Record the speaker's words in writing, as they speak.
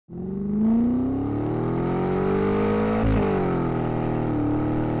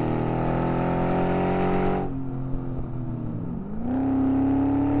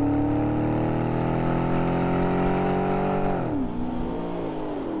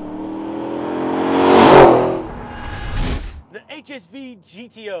HSV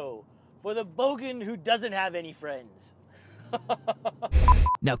GTO for the bogan who doesn't have any friends.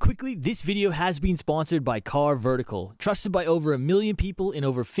 Now quickly, this video has been sponsored by Car Vertical. Trusted by over 1 million people in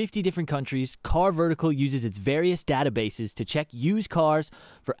over 50 different countries, Car Vertical uses its various databases to check used cars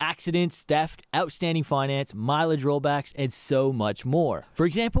for accidents, theft, outstanding finance, mileage rollbacks, and so much more. For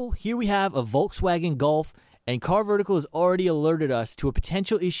example, here we have a Volkswagen Golf, and Car Vertical has already alerted us to a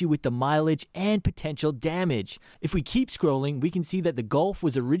potential issue with the mileage and potential damage. If we keep scrolling, we can see that the Golf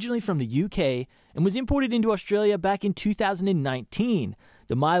was originally from the UK and was imported into Australia back in 2019.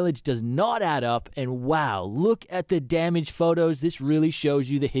 The mileage does not add up, and wow, look at the damage photos. This really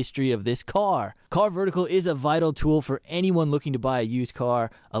shows you the history of this car. Car Vertical is a vital tool for anyone looking to buy a used car.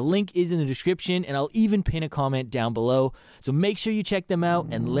 A link is in the description, and I'll even pin a comment down below. So make sure you check them out,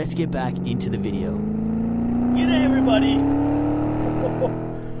 and let's get back into the video. G'day everybody,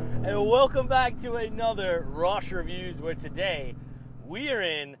 and welcome back to another Rosh Reviews, where today we are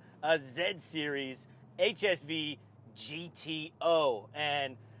in a Z Series HSV GTO,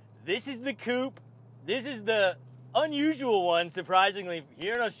 and this is the coupe. This is the unusual one, surprisingly,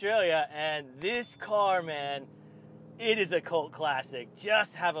 here in Australia, and this car, man, it is a cult classic.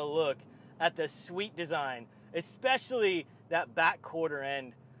 Just have a look at the sweet design, especially that back quarter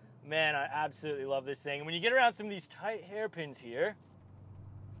end. Man, I absolutely love this thing. And when you get around some of these tight hairpins here,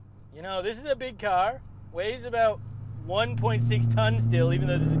 you know, this is a big car. Weighs about 1.6 tons still, even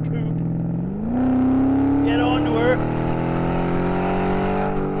though this is a coupe. Get onto her.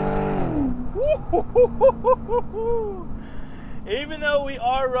 Woo-hoo-hoo-hoo-hoo-hoo. Even though we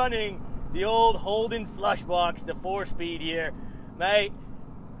are running the old Holden slush box, the 4-speed here, mate,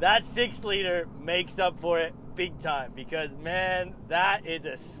 that 6-liter makes up for it big time, because man, that is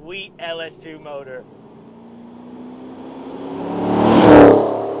a sweet LS2 motor.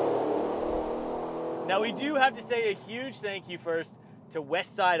 Now we do have to say a huge thank you first to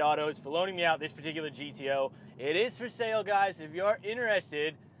Westside Autos for loaning me out this particular GTO. It is for sale, guys. If you're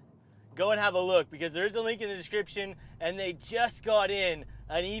interested, go and have a look, because there's a link in the description, and they just got in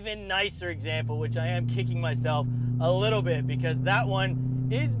an even nicer example, which I am kicking myself a little bit, because that one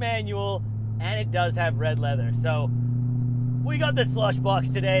is manual and it does have red leather. So we got the slush box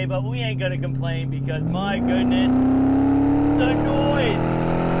today, but we ain't gonna complain, because my goodness, the noise.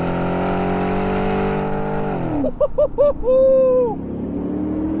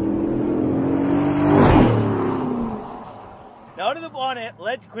 Now to the bonnet,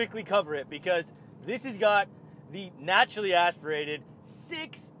 let's quickly cover it, because this has got the naturally aspirated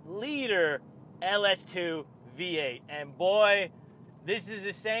 6-liter LS2 V8, and boy, this is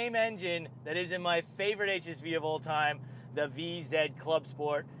the same engine that is in my favorite HSV of all time, the VZ Club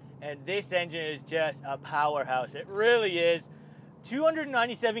Sport, and this engine is just a powerhouse. It really is.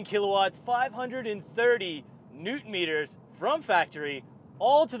 297 kilowatts, 530 Newton meters from factory,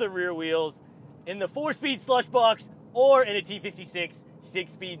 all to the rear wheels, in the 4-speed slush box or in a T56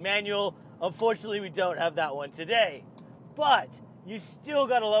 6-speed manual. Unfortunately, we don't have that one today, but you still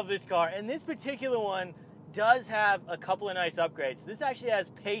gotta love this car, and this particular one does have a couple of nice upgrades. This actually has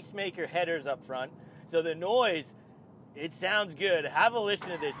pacemaker headers up front, so the noise, it sounds good. Have a listen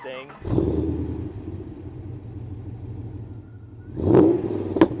to this thing.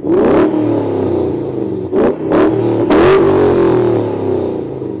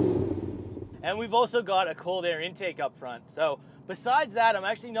 And we've also got a cold air intake up front. So besides that, I'm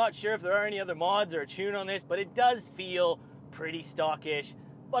actually not sure if there are any other mods or a tune on this, but it does feel pretty stockish,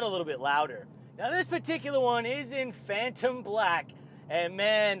 but a little bit louder. Now this particular one is in Phantom Black, and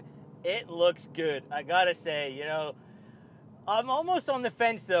man, it looks good. I gotta say, you know, I'm almost on the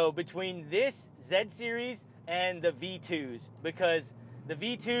fence though between this Z Series and the V2s, because the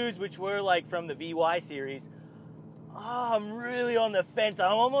V2s, which were like from the VY series, I'm really on the fence.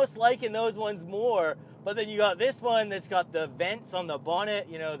 I'm almost liking those ones more, but then you got this one that's got the vents on the bonnet,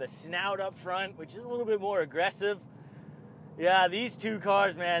 you know, the snout up front, which is a little bit more aggressive. Yeah, these two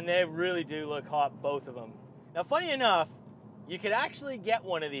cars, man, they really do look hot, both of them. Now, funny enough, you could actually get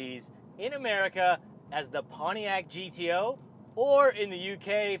one of these in America as the Pontiac GTO, or in the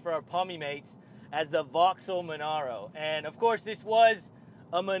UK for our Pommy mates as the Vauxhall Monaro. And of course, this was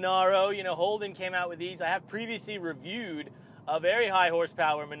a Monaro. You know, Holden came out with these. I have previously reviewed a very high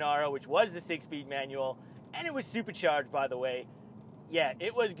horsepower Monaro, which was the 6-speed manual, and it was supercharged, by the way. Yeah,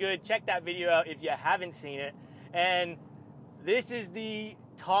 it was good. Check that video out if you haven't seen it. And this is the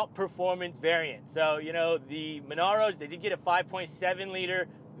top performance variant. So, you know, the Monaros, they did get a 5.7 liter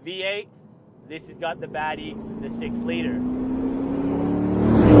V8. This has got the baddie, the 6-liter.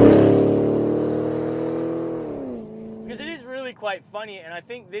 Because it is really quite funny, and I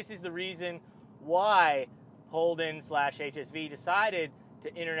think this is the reason why Holden slash HSV decided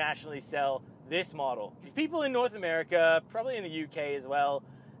to internationally sell this model. People in North America, probably in the UK as well,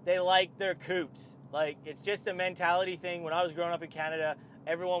 they like their coupes. Like, it's just a mentality thing. When I was growing up in Canada,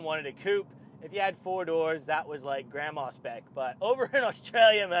 everyone wanted a coupe. If you had 4 doors, that was like grandma spec. But over in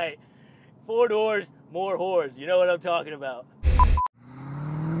Australia, mate, 4 doors, more whores. You know what I'm talking about.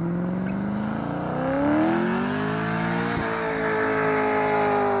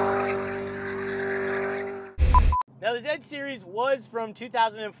 Now, the Z Series was from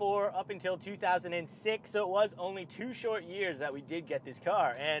 2004 up until 2006, so it was only 2 short years that we did get this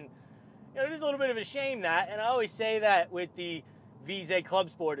car. And you know, it is a little bit of a shame that, and I always say that with the VZ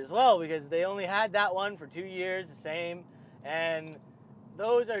Club Sport as well, because they only had that one for 2 years, the same, and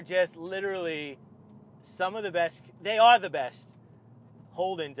those are just literally some of the best, they are the best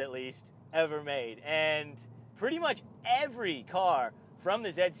Holdens, at least, ever made. And pretty much every car from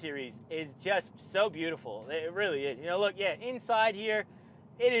the Z Series is just so beautiful. It really is. You know, look, yeah, inside here,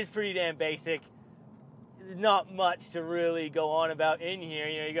 it is pretty damn basic. Not much to really go on about in here.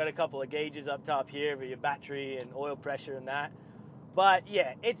 You know, you got a couple of gauges up top here for your battery and oil pressure and that. But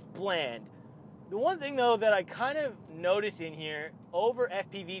yeah, it's bland. The one thing though that I kind of notice in here over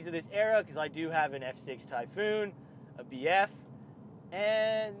FPVs of this era, because I do have an F6 Typhoon, a BF,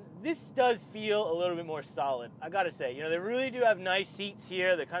 and this does feel a little bit more solid, I gotta say. You know, they really do have nice seats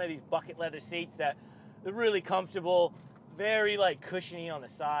here. They're kind of these bucket leather seats that they're really comfortable, very like cushiony on the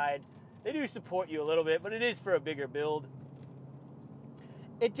side. They do support you a little bit, but it is for a bigger build.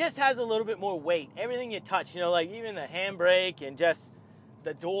 It just has a little bit more weight. Everything you touch, you know, like even the handbrake and just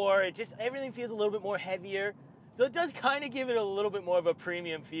the door, everything feels a little bit more heavier. So it does kind of give it a little bit more of a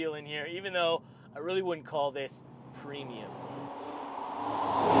premium feel in here, even though I really wouldn't call this premium.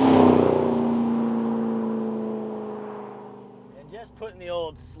 And just putting the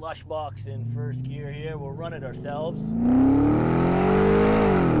old slush box in first gear here, we'll run it ourselves.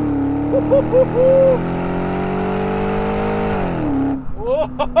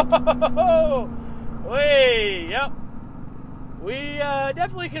 Whoa! Wait, yep. We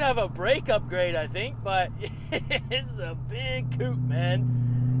definitely could have a brake upgrade, I think, but it's a big coupe,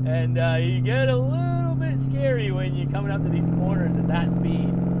 man. And you get a little bit scary when you're coming up to these corners at that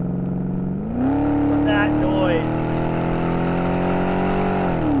speed. But that noise,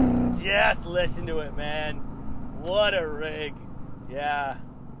 just listen to it, man. What a rig. Yeah.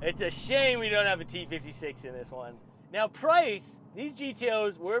 It's a shame we don't have a T56 in this one. Now, price, these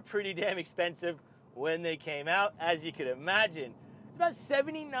GTOs were pretty damn expensive when they came out, as you could imagine. It's about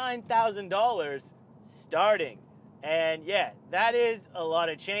 $79,000 starting. And yeah, that is a lot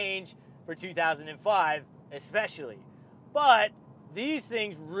of change for 2005, especially. But these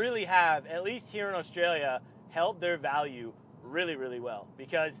things really have, at least here in Australia, held their value really, really well.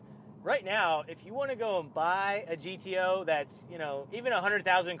 Because right now, if you want to go and buy a GTO that's, you know, even a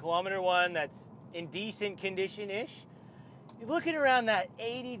 100,000 kilometer one that's in decent condition-ish, you're looking around that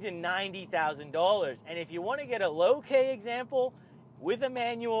 $80,000 to $90,000. And if you want to get a low K example with a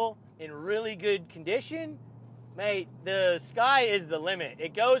manual in really good condition, mate, the sky is the limit.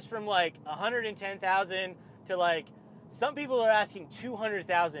 It goes from like 110,000 to like, some people are asking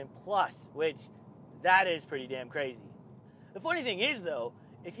 200,000 plus, which that is pretty damn crazy. The funny thing is though,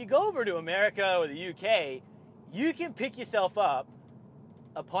 if you go over to America or the UK, you can pick yourself up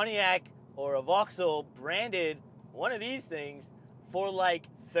a Pontiac or a Vauxhall branded one of these things for like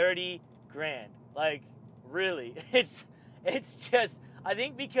 30 grand. Like, really, it's just, I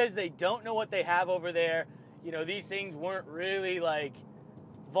think because they don't know what they have over there, you know, these things weren't really like,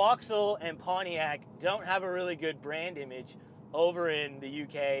 Vauxhall and Pontiac don't have a really good brand image over in the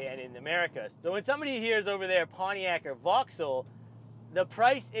UK and in America. So when somebody hears over there Pontiac or Vauxhall, the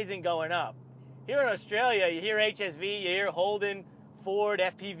price isn't going up. Here in Australia, you hear HSV, you hear Holden, Ford,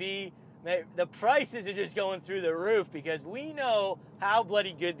 FPV, the prices are just going through the roof because we know how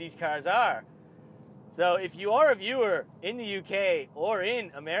bloody good these cars are. So if you are a viewer in the UK or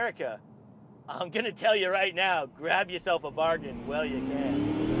in America, I'm gonna tell you right now, grab yourself a bargain while you can.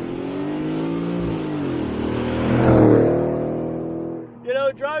 You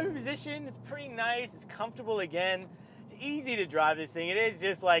know, driving position, it's pretty nice, it's comfortable again. It's easy to drive this thing. It is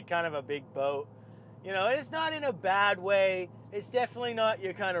just like kind of a big boat. You know, it's not in a bad way. It's definitely not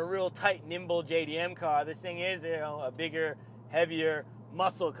your kind of real tight, nimble JDM car. This thing is, you know, a bigger, heavier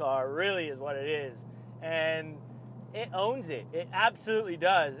muscle car, really is what it is. And it owns it. It absolutely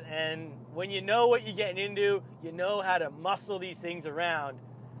does. And when you know what you're getting into, you know how to muscle these things around,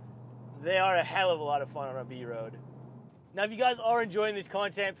 they are a hell of a lot of fun on a B road. Now, if you guys are enjoying this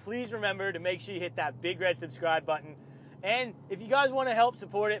content, please remember to make sure you hit that big red subscribe button. And if you guys want to help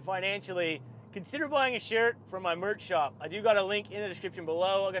support it financially, consider buying a shirt from my merch shop. I do got a link in the description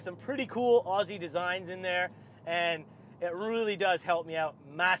below. I got some pretty cool Aussie designs in there, and it really does help me out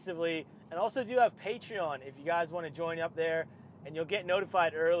massively. And also do have Patreon if you guys want to join up there, and you'll get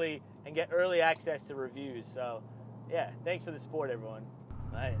notified early and get early access to reviews. So yeah, thanks for the support, everyone.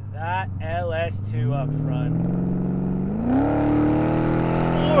 All right, that LS2 up front,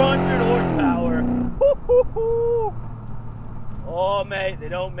 400 horsepower. Woo-hoo-hoo. Oh mate, they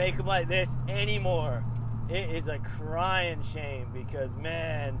don't make them like this anymore. It is a crying shame because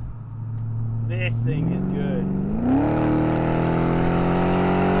man, this thing is good.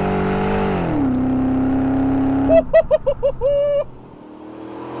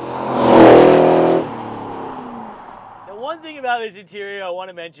 Now, one thing about this interior I want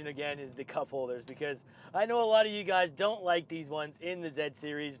to mention again is the cup holders, because I know a lot of you guys don't like these ones in the Z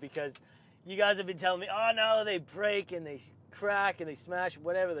series because you guys have been telling me, oh no, they break and they crack and they smash,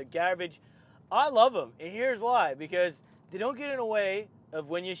 whatever, they're garbage. I love them, and here's why: because they don't get in the way of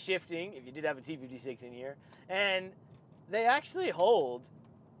when you're shifting, if you did have a T56 in here, and they actually hold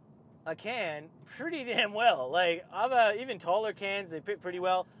a can pretty damn well. Like, I've even taller cans, they fit pretty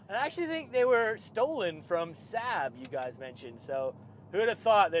well. And I actually think they were stolen from Saab, you guys mentioned. So who would have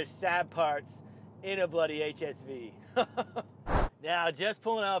thought there's Saab parts in a bloody HSV? Now, just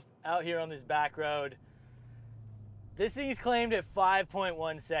pulling up out here on this back road, this thing is claimed at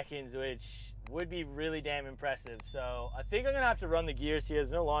 5.1 seconds, which would be really damn impressive. So I think I'm gonna have to run the gears here.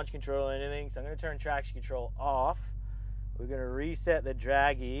 There's no launch control or anything, so I'm gonna turn traction control off. We're gonna reset the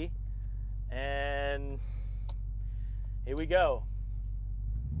draggy, and here we go.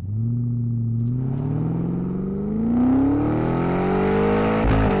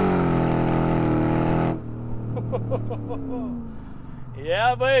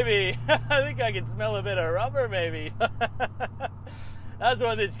 Yeah, baby. I think I can smell a bit of rubber, maybe. That's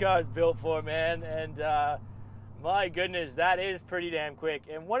what this car is built for, man. And my goodness, that is pretty damn quick.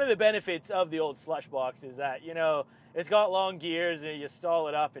 And one of the benefits of the old slush box is that, you know, it's got long gears and you stall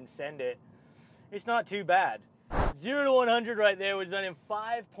it up and send it. It's not too bad. 0 to 100 right there was done in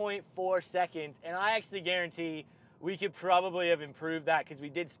 5.4 seconds. And I actually guarantee we could probably have improved that because we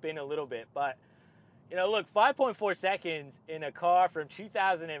did spin a little bit. But you know, look, 5.4 seconds in a car from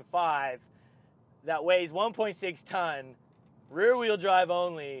 2005 that weighs 1.6 ton, rear wheel drive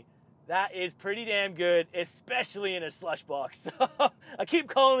only, that is pretty damn good, especially in a slush box. I keep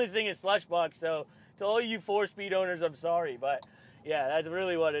calling this thing a slush box, so to all you 4-speed owners, I'm sorry, but yeah, that's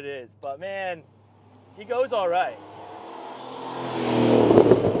really what it is. But man, she goes all right.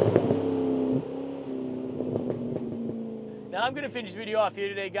 Now I'm going to finish the video off here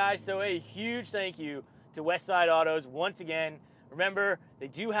today, guys, so a huge thank you to Westside Autos once again. Remember, they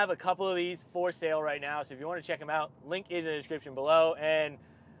do have a couple of these for sale right now, so if you want to check them out, link is in the description below. And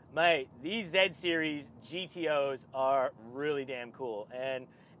mate, these Z Series GTOs are really damn cool, and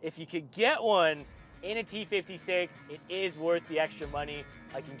if you could get one in a T56, it is worth the extra money,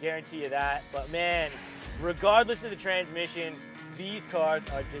 I can guarantee you that. But man, regardless of the transmission, these cars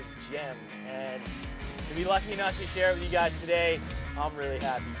are just gems, and to be lucky enough to share it with you guys today, I'm really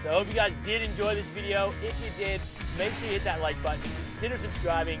happy. So I hope you guys did enjoy this video. If you did, make sure you hit that like button. Consider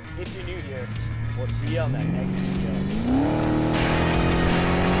subscribing if you're new here. We'll see you on that next video.